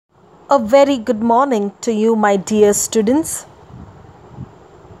A very good morning to you, my dear students.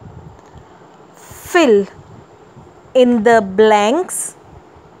 Fill in the blanks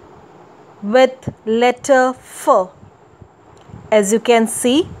with letter F. As you can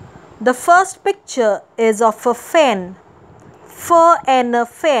see, the first picture is of a fan. Fur and a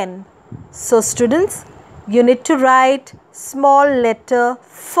fan. So students, you need to write small letter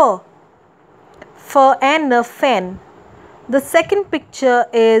F. Fur and a fan. The second picture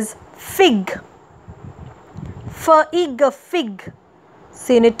is fig. Fig, a fig.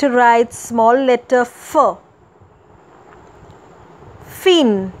 So you need to write small letter F.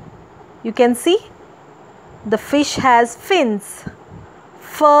 Fin. You can see the fish has fins.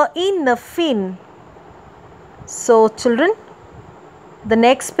 In a fin. So children, the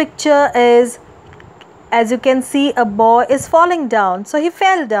next picture is, as you can see, a boy is falling down. So he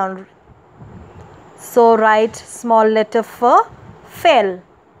fell down. So write small letter F, fell.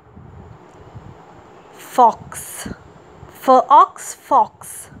 Fox. For ox,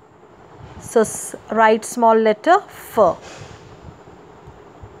 fox. So write small letter F.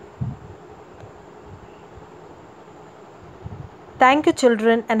 Thank you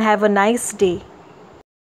children and have a nice day.